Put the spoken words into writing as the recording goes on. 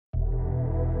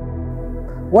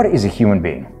What is a human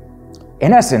being?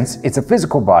 In essence, it's a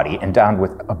physical body endowed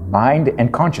with a mind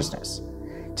and consciousness.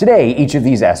 Today, each of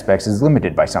these aspects is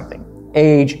limited by something: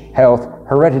 age, health,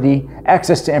 heredity,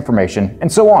 access to information, and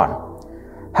so on.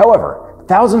 However,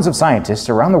 thousands of scientists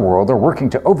around the world are working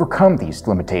to overcome these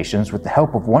limitations with the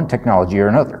help of one technology or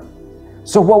another.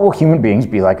 So what will human beings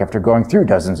be like after going through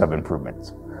dozens of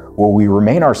improvements? Will we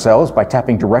remain ourselves by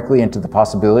tapping directly into the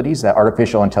possibilities that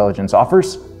artificial intelligence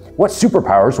offers? What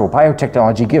superpowers will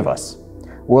biotechnology give us?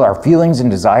 Will our feelings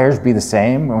and desires be the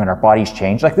same when our bodies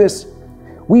change like this?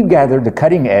 We've gathered the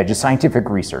cutting edge of scientific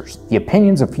research, the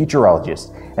opinions of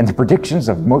futurologists, and the predictions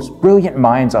of the most brilliant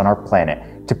minds on our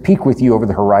planet to peek with you over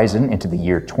the horizon into the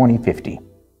year 2050.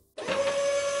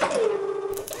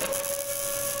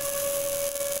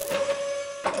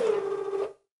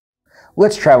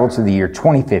 Let's travel to the year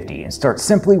 2050 and start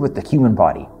simply with the human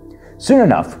body. Soon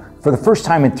enough, for the first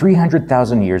time in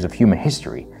 300,000 years of human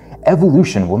history,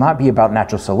 evolution will not be about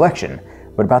natural selection,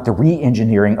 but about the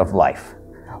re-engineering of life.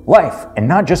 Life, and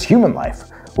not just human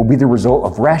life, will be the result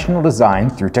of rational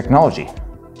design through technology.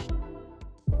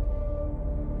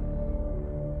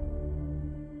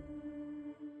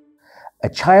 A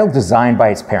child designed by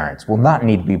its parents will not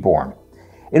need to be born.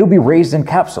 It'll be raised in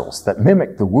capsules that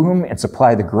mimic the womb and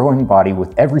supply the growing body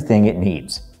with everything it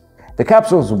needs. The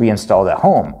capsules will be installed at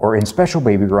home or in special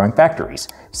baby growing factories,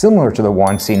 similar to the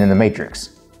ones seen in The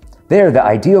Matrix. There, the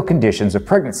ideal conditions of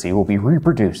pregnancy will be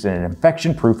reproduced in an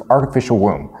infection-proof artificial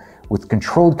womb with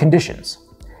controlled conditions.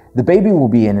 The baby will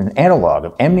be in an analog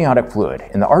of amniotic fluid,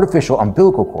 and the artificial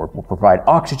umbilical cord will provide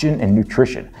oxygen and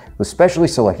nutrition with specially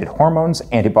selected hormones,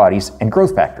 antibodies, and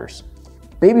growth factors.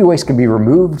 Baby waste can be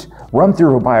removed, run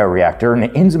through a bioreactor,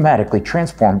 and enzymatically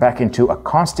transformed back into a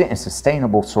constant and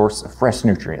sustainable source of fresh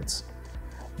nutrients.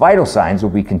 Vital signs will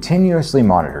be continuously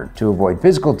monitored to avoid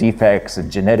physical defects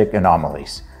and genetic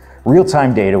anomalies.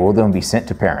 Real-time data will then be sent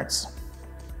to parents.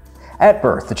 At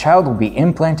birth, the child will be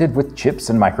implanted with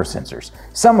chips and microsensors,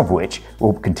 some of which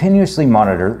will continuously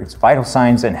monitor its vital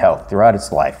signs and health throughout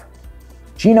its life.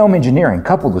 Genome engineering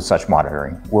coupled with such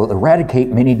monitoring will eradicate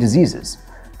many diseases.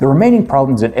 The remaining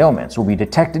problems and ailments will be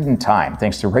detected in time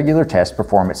thanks to regular tests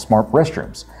performed at smart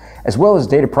restrooms, as well as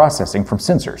data processing from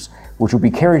sensors, which will be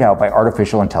carried out by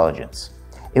artificial intelligence.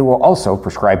 It will also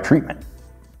prescribe treatment.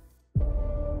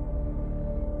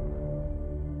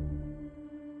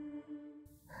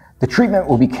 The treatment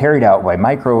will be carried out by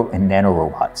micro and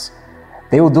nanorobots.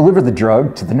 They will deliver the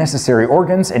drug to the necessary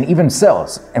organs and even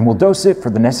cells, and will dose it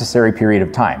for the necessary period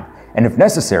of time, and if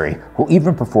necessary, will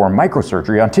even perform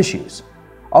microsurgery on tissues.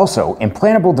 Also,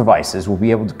 implantable devices will be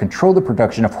able to control the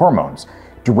production of hormones,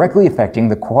 directly affecting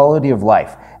the quality of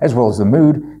life, as well as the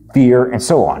mood, fear, and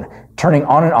so on, turning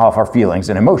on and off our feelings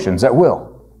and emotions at will.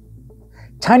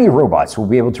 Tiny robots will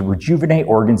be able to rejuvenate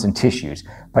organs and tissues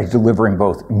by delivering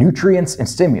both nutrients and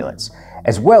stimulants,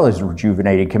 as well as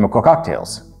rejuvenating chemical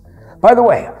cocktails. By the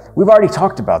way, we've already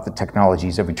talked about the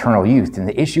technologies of eternal youth in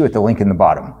the issue at the link in the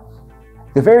bottom.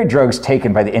 The very drugs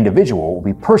taken by the individual will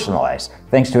be personalized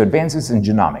thanks to advances in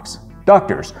genomics.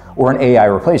 Doctors, or an AI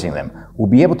replacing them, will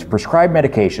be able to prescribe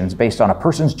medications based on a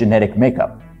person's genetic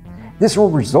makeup. This will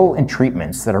result in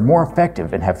treatments that are more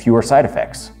effective and have fewer side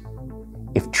effects.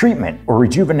 If treatment or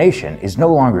rejuvenation is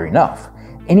no longer enough,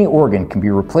 any organ can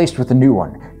be replaced with a new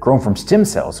one, grown from stem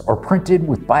cells or printed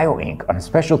with bioink on a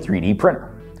special 3D printer.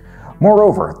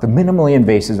 Moreover, the minimally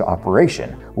invasive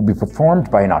operation will be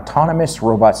performed by an autonomous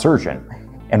robot surgeon,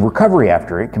 and recovery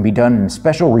after it can be done in a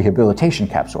special rehabilitation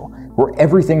capsule, where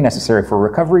everything necessary for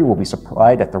recovery will be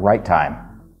supplied at the right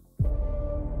time.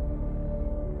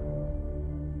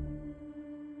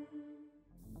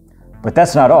 But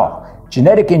that's not all.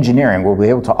 Genetic engineering will be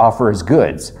able to offer as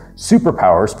goods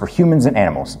superpowers for humans and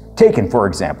animals, taken, for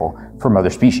example, from other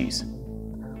species.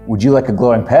 Would you like a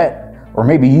glowing pet? Or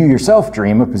maybe you yourself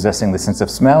dream of possessing the sense of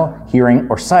smell, hearing,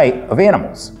 or sight of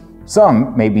animals.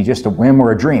 Some may be just a whim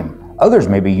or a dream. Others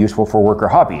may be useful for work or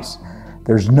hobbies.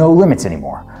 There's no limits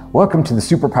anymore. Welcome to the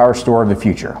superpower store of the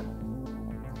future.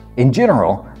 In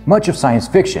general, much of science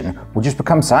fiction will just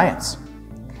become science.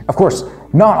 Of course,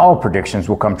 not all predictions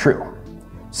will come true.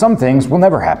 Some things will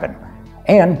never happen,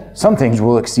 and some things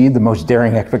will exceed the most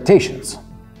daring expectations.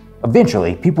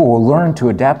 Eventually, people will learn to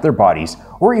adapt their bodies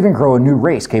or even grow a new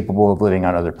race capable of living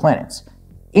on other planets.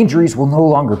 Injuries will no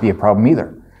longer be a problem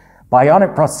either.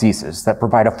 Bionic prostheses that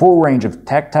provide a full range of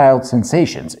tactile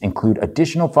sensations, include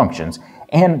additional functions,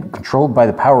 and controlled by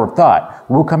the power of thought,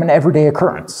 will become an everyday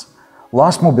occurrence.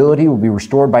 Lost mobility will be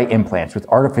restored by implants with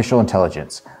artificial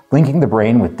intelligence, linking the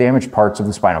brain with damaged parts of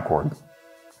the spinal cord.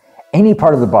 Any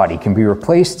part of the body can be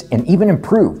replaced and even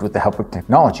improved with the help of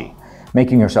technology.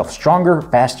 making yourself stronger,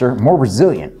 faster, more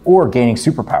resilient, or gaining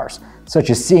superpowers, such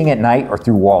as seeing at night or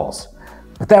through walls.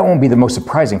 But that won't be the most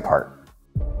surprising part.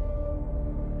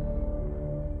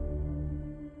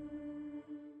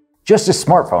 Just as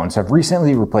smartphones have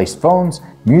recently replaced phones,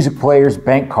 music players,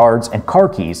 bank cards, and car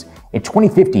keys, in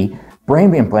 2050,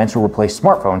 brain implants will replace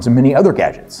smartphones and many other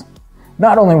gadgets.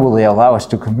 Not only will they allow us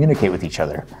to communicate with each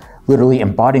other, literally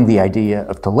embodying the idea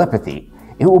of telepathy,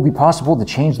 it will be possible to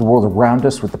change the world around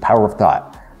us with the power of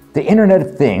thought. The Internet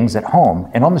of Things at home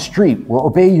and on the street will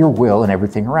obey your will and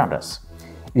everything around us.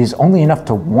 It is only enough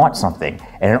to want something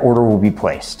and an order will be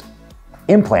placed.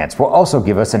 Implants will also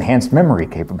give us enhanced memory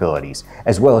capabilities,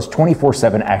 as well as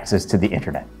 24/7 access to the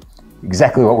Internet.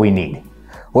 Exactly what we need.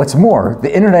 What's more,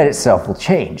 the Internet itself will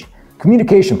change.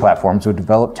 Communication platforms will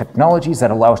develop technologies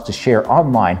that allow us to share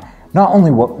online not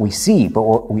only what we see, but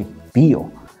what we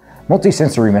feel.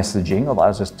 Multisensory messaging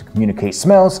allows us to communicate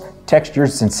smells,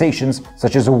 textures, sensations,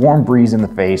 such as a warm breeze in the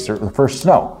face or the first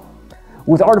snow.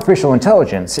 With artificial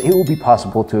intelligence, it will be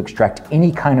possible to extract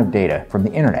any kind of data from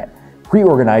the Internet,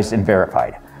 pre-organized and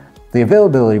verified. The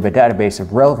availability of a database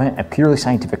of relevant and purely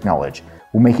scientific knowledge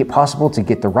will make it possible to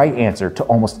get the right answer to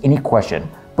almost any question,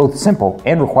 both simple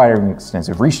and requiring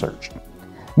extensive research.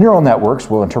 Neural networks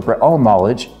will interpret all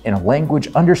knowledge in a language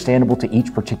understandable to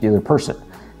each particular person,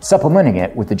 supplementing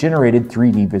it with the generated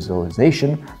 3D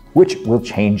visualization, which will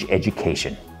change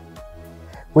education.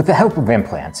 With the help of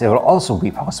implants, it will also be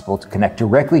possible to connect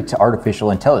directly to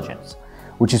artificial intelligence,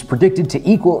 which is predicted to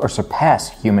equal or surpass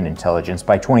human intelligence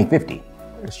by 2050.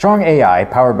 Strong AI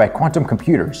powered by quantum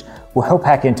computers will help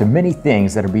hack into many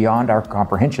things that are beyond our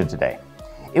comprehension today.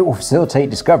 It will facilitate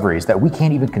discoveries that we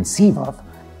can't even conceive of.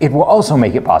 It will also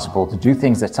make it possible to do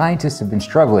things that scientists have been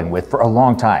struggling with for a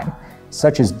long time,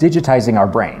 such as digitizing our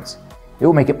brains. It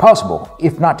will make it possible,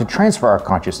 if not to transfer our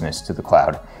consciousness to the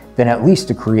cloud, then at least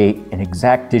to create an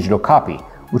exact digital copy,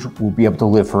 which will be able to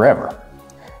live forever.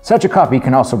 Such a copy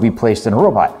can also be placed in a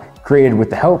robot, created with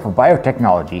the help of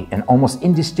biotechnology and almost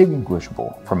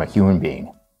indistinguishable from a human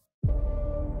being.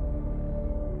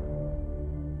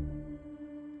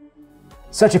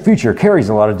 Such a future carries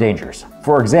a lot of dangers.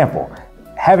 For example,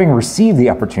 having received the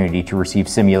opportunity to receive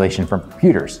simulation from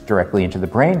computers directly into the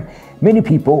brain, many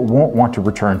people won't want to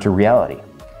return to reality.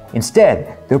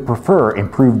 Instead, they'll prefer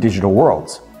improved digital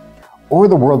worlds, or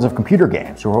the worlds of computer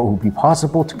games, where it will be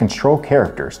possible to control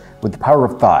characters with the power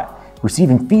of thought,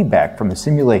 receiving feedback from the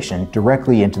simulation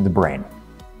directly into the brain.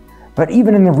 But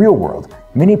even in the real world,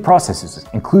 many processes,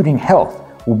 including health,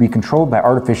 will be controlled by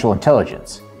artificial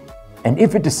intelligence. And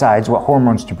if it decides what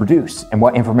hormones to produce and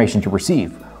what information to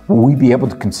receive, will we be able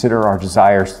to consider our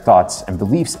desires, thoughts, and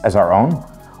beliefs as our own?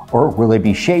 Or will they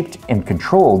be shaped and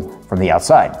controlled from the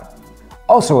outside?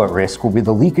 Also at risk will be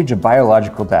the leakage of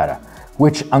biological data,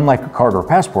 which, unlike a card or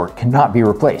passport, cannot be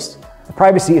replaced. The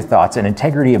privacy of thoughts and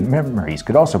integrity of memories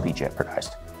could also be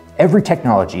jeopardized. Every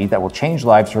technology that will change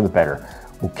lives for the better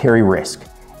will carry risk,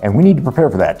 and we need to prepare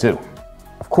for that too.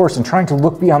 Of course, in trying to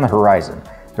look beyond the horizon,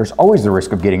 there's always the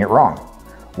risk of getting it wrong.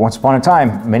 Once upon a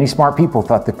time, many smart people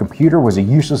thought the computer was a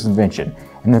useless invention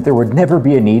and that there would never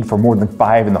be a need for more than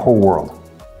 5 in the whole world.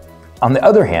 On the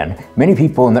other hand, many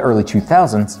people in the early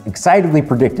 2000s excitedly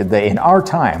predicted that in our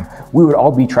time, we would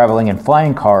all be traveling in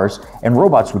flying cars and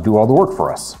robots would do all the work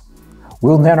for us.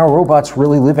 Will nanorobots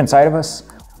really live inside of us?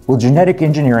 Will genetic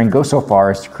engineering go so far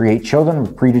as to create children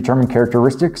with predetermined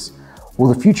characteristics?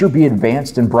 Will the future be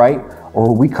advanced and bright, or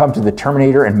will we come to the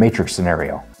Terminator and Matrix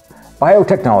scenario?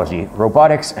 Biotechnology,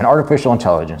 robotics, and artificial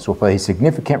intelligence will play a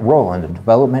significant role in the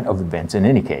development of events in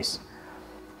any case.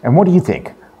 And what do you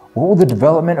think? What will the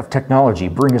development of technology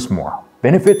bring us more,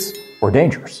 benefits or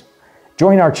dangers?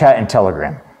 Join our chat in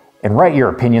Telegram and write your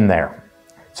opinion there.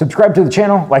 Subscribe to the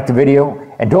channel, like the video,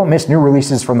 and don't miss new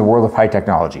releases from the world of high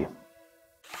technology.